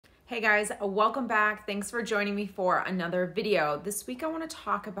Hey guys, welcome back. Thanks for joining me for another video. This week I want to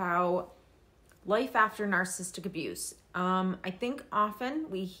talk about life after narcissistic abuse. I think often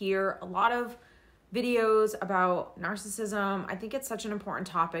we hear a lot of videos about narcissism. I think it's such an important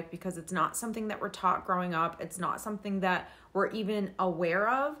topic because it's not something that we're taught growing up. It's not something that we're even aware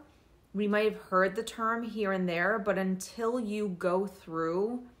of. We might have heard the term here and there, but until you go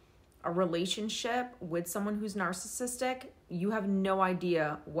through a relationship with someone who's narcissistic, you have no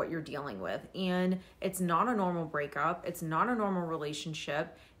idea what you're dealing with. And it's not a normal breakup. It's not a normal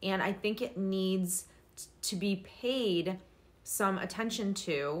relationship. And I think it needs to be paid some attention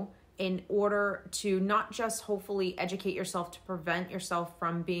to in order to not just hopefully educate yourself to prevent yourself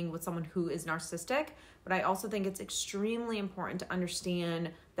from being with someone who is narcissistic, but I also think it's extremely important to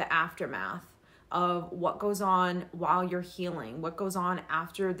understand the aftermath of what goes on while you're healing, what goes on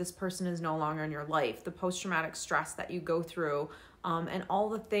after this person is no longer in your life, the post-traumatic stress that you go through, and all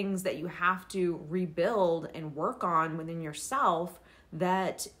the things that you have to rebuild and work on within yourself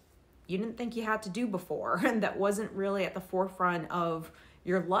that you didn't think you had to do before, and that wasn't really at the forefront of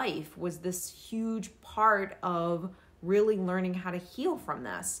your life, was this huge part of really learning how to heal from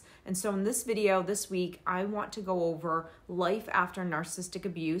this. And so in this video this week, I want to go over life after narcissistic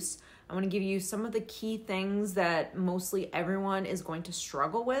abuse. I want to give you some of the key things that mostly everyone is going to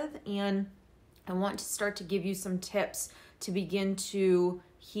struggle with, and I want to start to give you some tips to begin to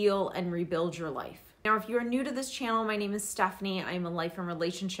heal and rebuild your life. Now, if you're new to this channel, my name is Stephanie. I'm a life and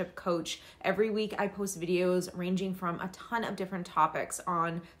relationship coach. Every week I post videos ranging from a ton of different topics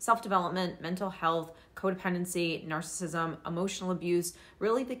on self-development, mental health, codependency, narcissism, emotional abuse,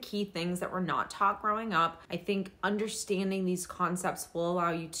 really the key things that were not taught growing up. I think understanding these concepts will allow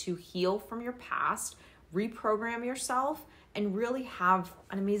you to heal from your past, reprogram yourself, and really have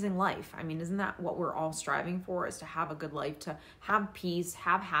an amazing life. I mean, isn't that what we're all striving for, is to have a good life, to have peace,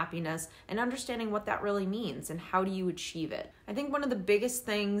 have happiness, and understanding what that really means and how do you achieve it. I think one of the biggest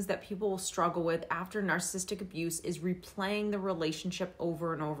things that people will struggle with after narcissistic abuse is replaying the relationship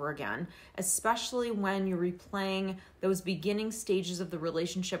over and over again, especially when you're replaying those beginning stages of the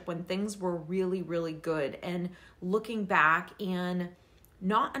relationship when things were really, really good, and looking back and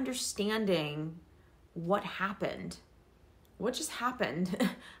not understanding what happened. What just happened?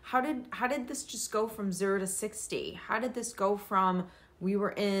 How did this just go from 0 to 60? How did this go from we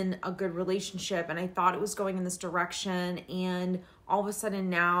were in a good relationship and I thought it was going in this direction, and all of a sudden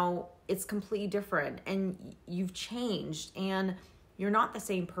now it's completely different and you've changed and you're not the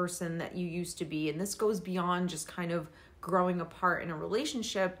same person that you used to be. And this goes beyond just kind of growing apart in a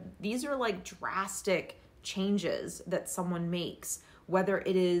relationship. These are like drastic changes that someone makes, whether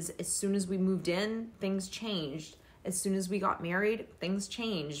it is as soon as we moved in, things changed. As soon as we got married, things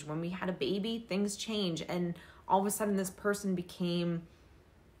changed. When we had a baby, things changed. And all of a sudden this person became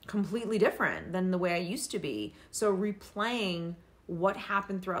completely different than the way I used to be. So replaying what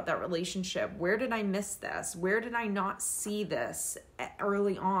happened throughout that relationship. Where did I miss this? Where did I not see this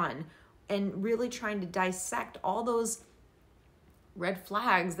early on? And really trying to dissect all those red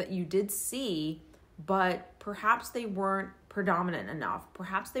flags that you did see, but perhaps they weren't predominant enough.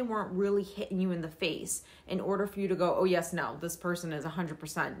 Perhaps they weren't really hitting you in the face in order for you to go, oh yes, no, this person is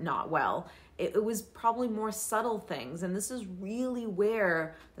 100% not well. It was probably more subtle things. And this is really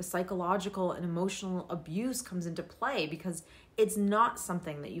where the psychological and emotional abuse comes into play, because it's not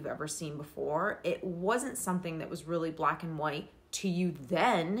something that you've ever seen before. It wasn't something that was really black and white to you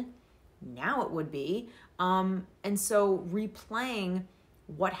then. Now it would be. And so replaying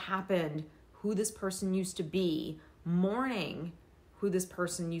what happened, who this person used to be, mourning who this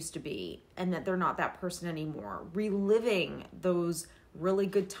person used to be and that they're not that person anymore, reliving those really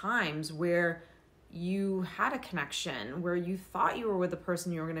good times where you had a connection, where you thought you were with the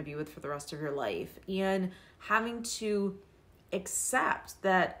person you were going to be with for the rest of your life, and having to accept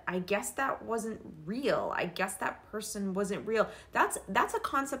that I guess that wasn't real. I guess that person wasn't real. That's a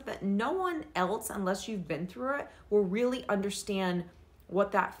concept that no one else, unless you've been through it, will really understand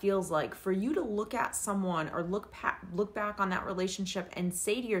what that feels like. For you to look at someone or look back on that relationship and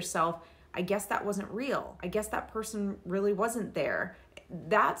say to yourself, I guess that wasn't real. I guess that person really wasn't there.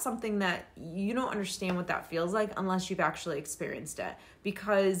 That's something that you don't understand what that feels like unless you've actually experienced it.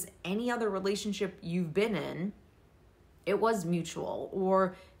 Because any other relationship you've been in, it was mutual,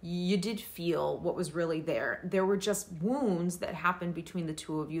 or you did feel what was really there. There were just wounds that happened between the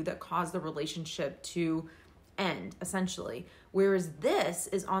two of you that caused the relationship to end, essentially. Whereas this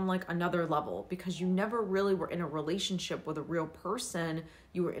is on like another level, because you never really were in a relationship with a real person.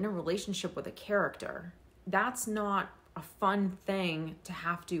 You were in a relationship with a character. That's not a fun thing to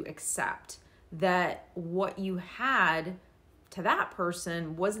have to accept, that what you had to that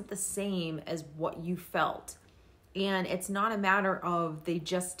person wasn't the same as what you felt. And it's not a matter of they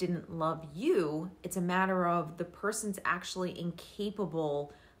just didn't love you. It's a matter of the person's actually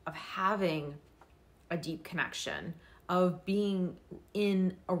incapable of having a deep connection, of being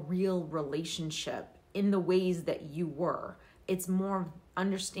in a real relationship in the ways that you were. It's more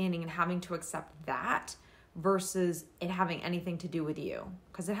understanding and having to accept that versus it having anything to do with you,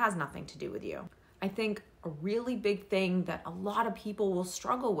 because it has nothing to do with you. I think a really big thing that a lot of people will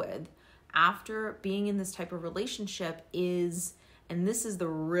struggle with after being in this type of relationship is, and this is the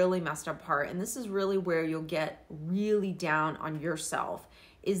really messed up part, and this is really where you'll get really down on yourself,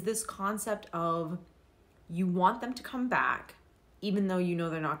 is this concept of you want them to come back even though you know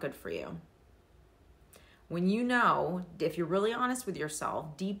they're not good for you. When you know, if you're really honest with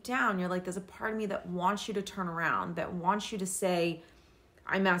yourself, deep down, you're like, there's a part of me that wants you to turn around, that wants you to say,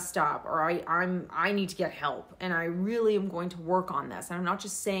 I messed up, or I need to get help, and I really am going to work on this. And I'm not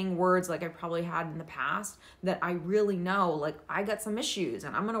just saying words like I probably had in the past, that I really know, like, I got some issues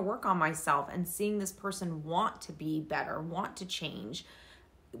and I'm going to work on myself. And seeing this person want to be better, want to change,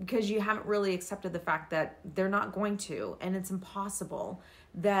 because you haven't really accepted the fact that they're not going to, and it's impossible,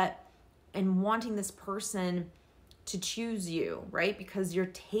 that, and wanting this person to choose you, right? Because you're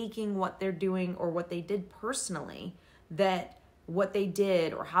taking what they're doing or what they did personally, that what they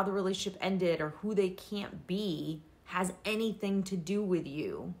did or how the relationship ended or who they can't be has anything to do with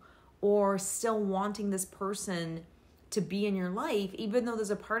you, or still wanting this person to be in your life, even though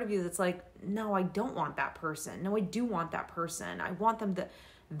there's a part of you that's like, no, I don't want that person. No, I do want that person. I want them to,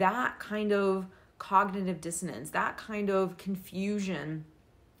 that kind of cognitive dissonance, that kind of confusion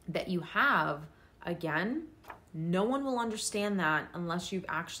that you have, again, no one will understand that unless you've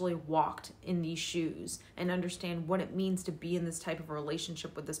actually walked in these shoes and understand what it means to be in this type of a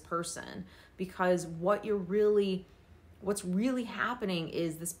relationship with this person. Because what's really happening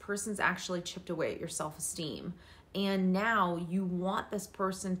is this person's actually chipped away at your self-esteem. And now you want this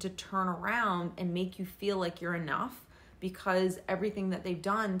person to turn around and make you feel like you're enough, because everything that they've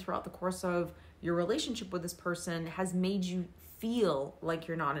done throughout the course of your relationship with this person has made you feel like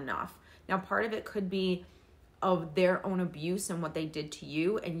you're not enough. Now, part of it could be of their own abuse and what they did to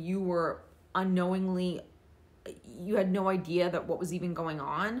you, and you were unknowingly, you had no idea that what was even going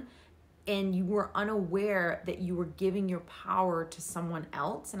on, and you were unaware that you were giving your power to someone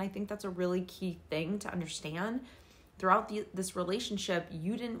else. And I think that's a really key thing to understand. Throughout this relationship,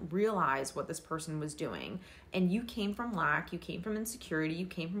 you didn't realize what this person was doing, and you came from lack, you came from insecurity, you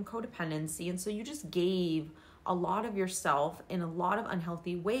came from codependency, and so you just gave a lot of yourself in a lot of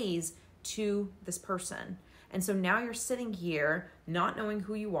unhealthy ways to this person. And so now you're sitting here not knowing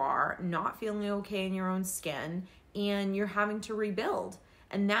who you are, not feeling okay in your own skin, and you're having to rebuild.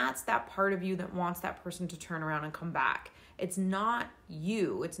 And that's that part of you that wants that person to turn around and come back. It's not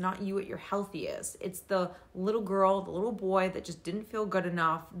you. It's not you at your healthiest. It's the little girl, the little boy that just didn't feel good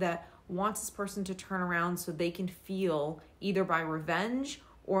enough, that wants this person to turn around so they can feel, either by revenge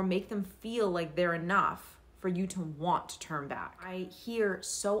or make them feel like they're enough for you to want to turn back. I hear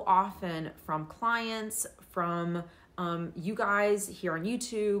so often from clients, from you guys here on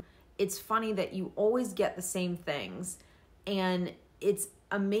YouTube, it's funny that you always get the same things. And it's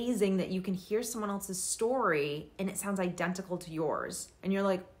amazing that you can hear someone else's story and it sounds identical to yours. And you're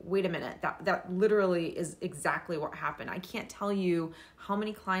like, wait a minute, that literally is exactly what happened. I can't tell you how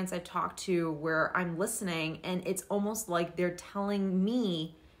many clients I've talked to where I'm listening and it's almost like they're telling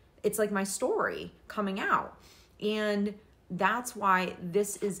me, it's like my story coming out. And that's why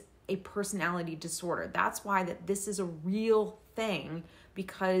this is a personality disorder. That's why that this is a real thing,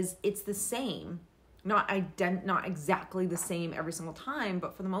 because it's the same. Not exactly the same every single time,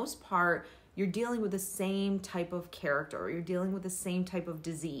 but for the most part, you're dealing with the same type of character. You're dealing with the same type of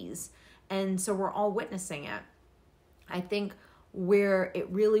disease. And so we're all witnessing it. I think where it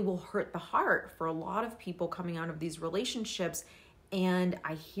really will hurt the heart for a lot of people coming out of these relationships, and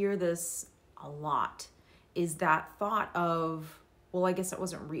I hear this a lot, is that thought of, well, I guess it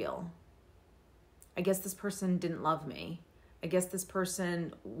wasn't real. I guess this person didn't love me. I guess this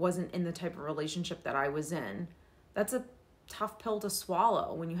person wasn't in the type of relationship that I was in. That's a tough pill to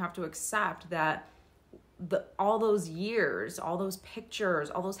swallow when you have to accept that all those years, all those pictures,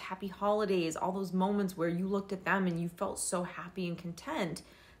 all those happy holidays, all those moments where you looked at them and you felt so happy and content,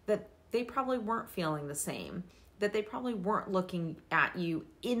 that they probably weren't feeling the same, that they probably weren't looking at you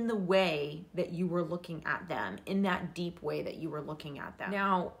in the way that you were looking at them, in that deep way that you were looking at them.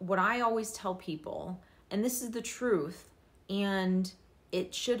 Now, what I always tell people, and this is the truth, and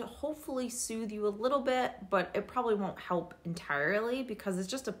it should hopefully soothe you a little bit, but it probably won't help entirely because it's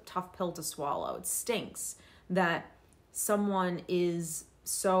just a tough pill to swallow. It stinks that someone is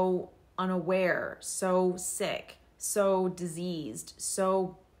so unaware, so sick, so diseased,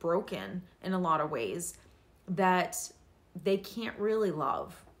 so broken in a lot of ways that they can't really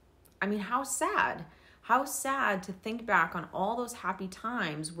love. I mean, how sad. How sad to think back on all those happy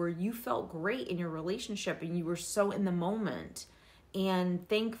times where you felt great in your relationship and you were so in the moment and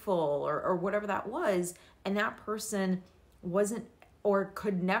thankful or whatever that was, and that person wasn't or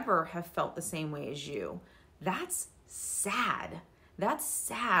could never have felt the same way as you. That's sad. That's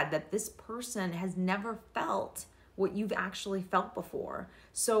sad that this person has never felt what you've actually felt before.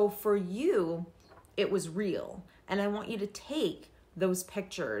 So for you, it was real. And I want you to take those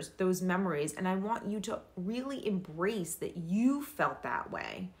pictures, those memories, and I want you to really embrace that you felt that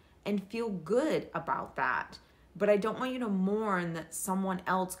way and feel good about that. But I don't want you to mourn that someone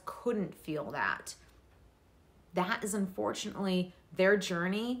else couldn't feel that. That is unfortunately their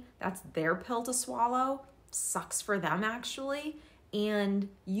journey. That's their pill to swallow. Sucks for them, actually. And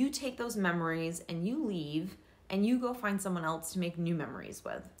you take those memories and you leave and you go find someone else to make new memories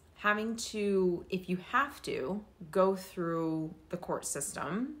with. Having to, if you have to, go through the court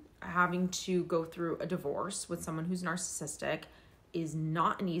system, having to go through a divorce with someone who's narcissistic is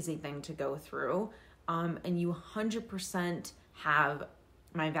not an easy thing to go through. And you 100% have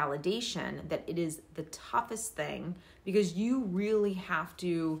my validation that it is the toughest thing, because you really have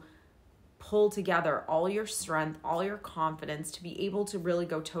to pull together all your strength, all your confidence to be able to really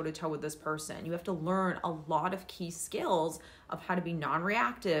go toe-to-toe with this person. You have to learn a lot of key skills of how to be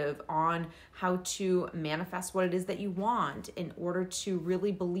non-reactive, on how to manifest what it is that you want in order to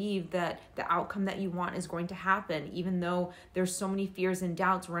really believe that the outcome that you want is going to happen, even though there's so many fears and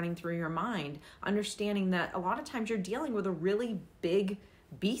doubts running through your mind. Understanding that a lot of times you're dealing with a really big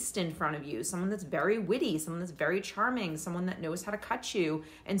beast in front of you, someone that's very witty, someone that's very charming, someone that knows how to cut you.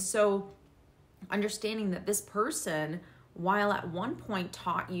 And so understanding that this person, while at one point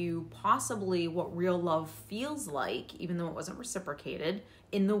taught you possibly what real love feels like, even though it wasn't reciprocated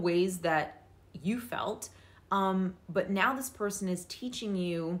in the ways that you felt, but now this person is teaching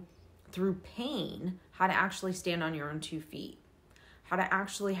you through pain how to actually stand on your own 2 feet, how to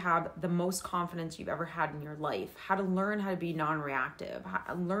actually have the most confidence you've ever had in your life, how to learn how to be non-reactive,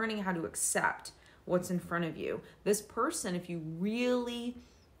 learning how to accept what's in front of you. This person, if you really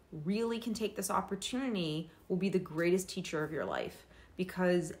can take this opportunity, will be the greatest teacher of your life,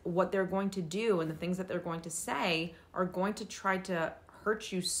 because what they're going to do and the things that they're going to say are going to try to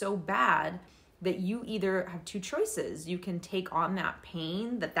hurt you so bad that you either have 2 choices. You can take on that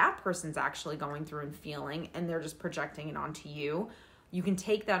pain that that person's actually going through and feeling, and they're just projecting it onto you. You can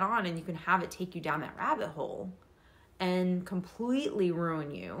take that on and you can have it take you down that rabbit hole and completely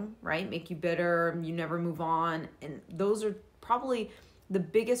ruin you, right? Make you bitter, you never move on. And those are probably the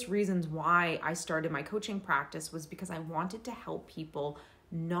biggest reasons why I started my coaching practice, was because I wanted to help people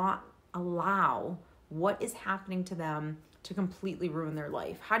not allow what is happening to them to completely ruin their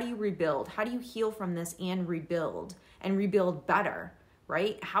life. How do you rebuild? How do you heal from this and rebuild better,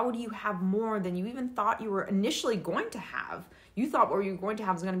 right? How do you have more than you even thought you were initially going to have? You thought what you were going to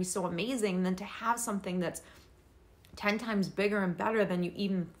have was going to be so amazing, and then to have something that's 10 times bigger and better than you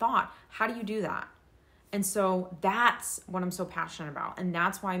even thought. How do you do that? And so that's what I'm so passionate about. And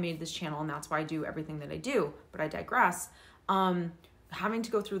that's why I made this channel, and that's why I do everything that I do. But I digress. Having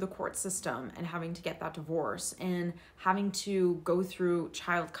to go through the court system and having to get that divorce and having to go through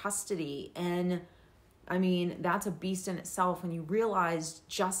child custody. And I mean, that's a beast in itself when you realize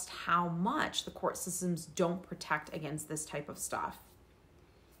just how much the court systems don't protect against this type of stuff.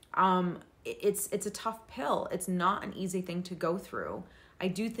 It's a tough pill. It's not an easy thing to go through. I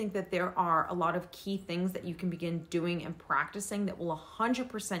do think that there are a lot of key things that you can begin doing and practicing that will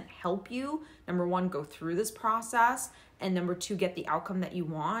 100% help you, number 1, go through this process, and number 2, get the outcome that you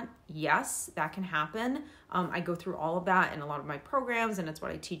want. Yes, that can happen. I go through all of that in a lot of my programs, and it's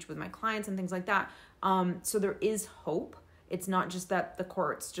what I teach with my clients and things like that. So there is hope. It's not just that the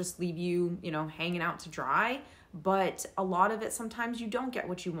courts just leave you, hanging out to dry. But a lot of it, sometimes you don't get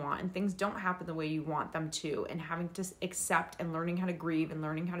what you want and things don't happen the way you want them to, and having to accept and learning how to grieve and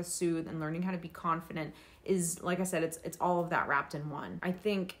learning how to soothe and learning how to be confident is, like I said, it's all of that wrapped in one. I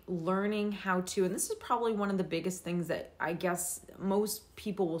think learning how to, and this is probably one of the biggest things that I guess most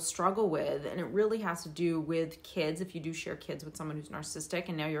people will struggle with, and it really has to do with kids. If you do share kids with someone who's narcissistic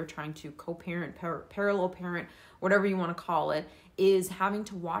and now you're trying to co-parent, parallel parent, whatever you want to call it, is having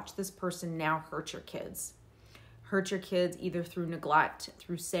to watch this person now hurt your kids either through neglect,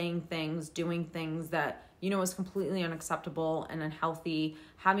 through saying things, doing things that is completely unacceptable and unhealthy,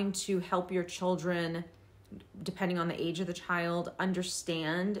 having to help your children, depending on the age of the child,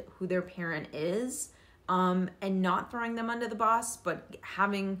 understand who their parent is, and not throwing them under the bus, but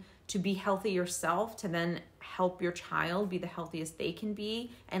having to be healthy yourself to then help your child be the healthiest they can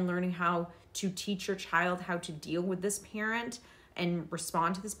be, and learning how to teach your child how to deal with this parent and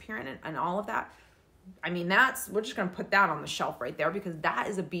respond to this parent and all of that. I mean, we're just going to put that on the shelf right there, because that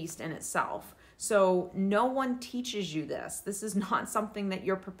is a beast in itself. So no one teaches you this. This is not something that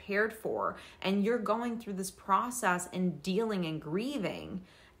you're prepared for. And you're going through this process and dealing and grieving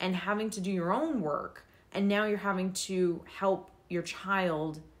and having to do your own work. And now you're having to help your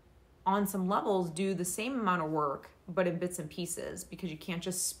child on some levels do the same amount of work, but in bits and pieces, because you can't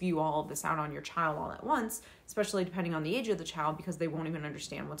just spew all of this out on your child all at once, especially depending on the age of the child, because they won't even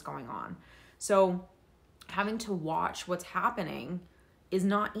understand what's going on. So having to watch what's happening is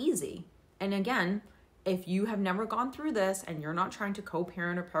not easy. And again, if you have never gone through this and you're not trying to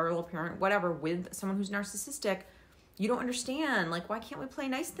co-parent or parallel parent, whatever, with someone who's narcissistic, you don't understand. Like, why can't we play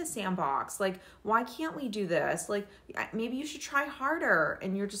nice in the sandbox? Like, why can't we do this? Like, maybe you should try harder.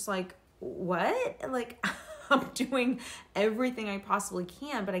 And you're just like, what? Like, I'm doing everything I possibly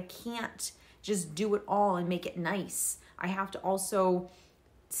can, but I can't just do it all and make it nice. I have to also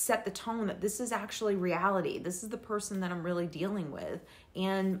set the tone that this is actually reality. This is the person that I'm really dealing with.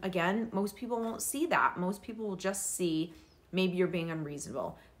 And again, most people won't see that. Most people will just see, maybe you're being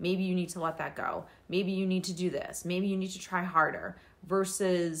unreasonable. Maybe you need to let that go. Maybe you need to do this. Maybe you need to try harder,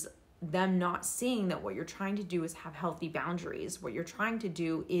 versus them not seeing that what you're trying to do is have healthy boundaries. What you're trying to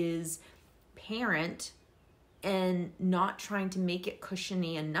do is parent and not trying to make it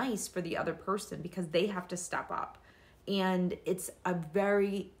cushiony and nice for the other person, because they have to step up. And it's a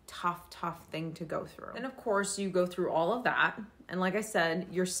very tough thing to go through. And of course, you go through all of that. And like I said,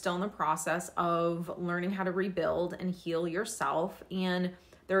 you're still in the process of learning how to rebuild and heal yourself. And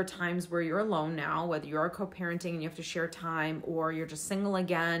there are times where you're alone now, whether you are co-parenting and you have to share time, or you're just single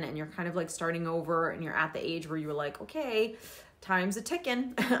again and you're kind of like starting over, and you're at the age where you're like, okay, time's a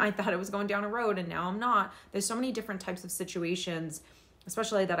ticking. I thought I was going down a road and now I'm not. There's so many different types of situations,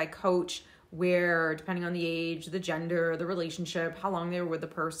 especially that I coach, where depending on the age, the gender, the relationship, how long they were with the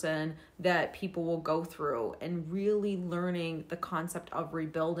person, that people will go through, and really learning the concept of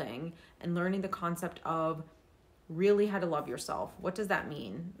rebuilding and learning the concept of really how to love yourself. What does that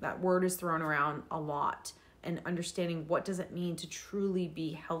mean? That word is thrown around a lot, and understanding what does it mean to truly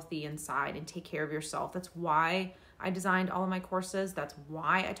be healthy inside and take care of yourself. That's why I designed all of my courses. That's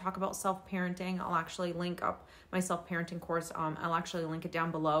why I talk about self-parenting. I'll actually link up my self-parenting course. I'll actually link it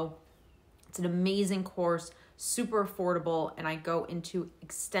down below. It's an amazing course, super affordable, and I go into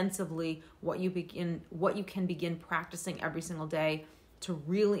extensively what you can begin practicing every single day to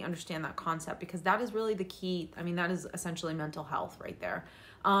really understand that concept, because that is really the key. I mean, that is essentially mental health right there.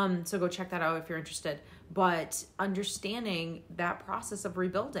 So go check that out if you're interested. But understanding that process of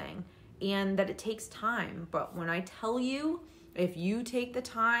rebuilding, and that it takes time. But when I tell you, if you take the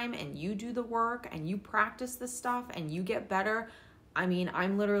time and you do the work and you practice this stuff and you get better, I mean,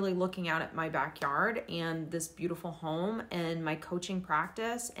 I'm literally looking out at my backyard and this beautiful home and my coaching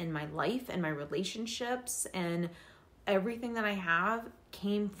practice and my life and my relationships, and everything that I have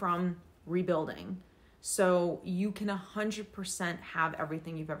came from rebuilding. So you can 100% have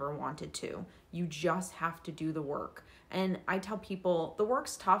everything you've ever wanted to. You just have to do the work. And I tell people, the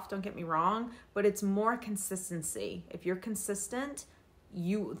work's tough, don't get me wrong, but it's more consistency. If you're consistent,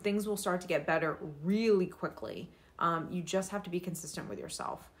 things will start to get better really quickly. You just have to be consistent with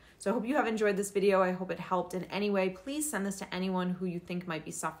yourself. So I hope you have enjoyed this video. I hope it helped in any way. Please send this to anyone who you think might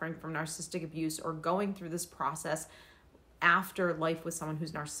be suffering from narcissistic abuse or going through this process after life with someone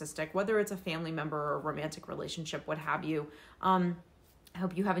who's narcissistic, whether it's a family member or a romantic relationship, what have you. I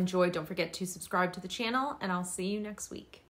hope you have enjoyed. Don't forget to subscribe to the channel, and I'll see you next week.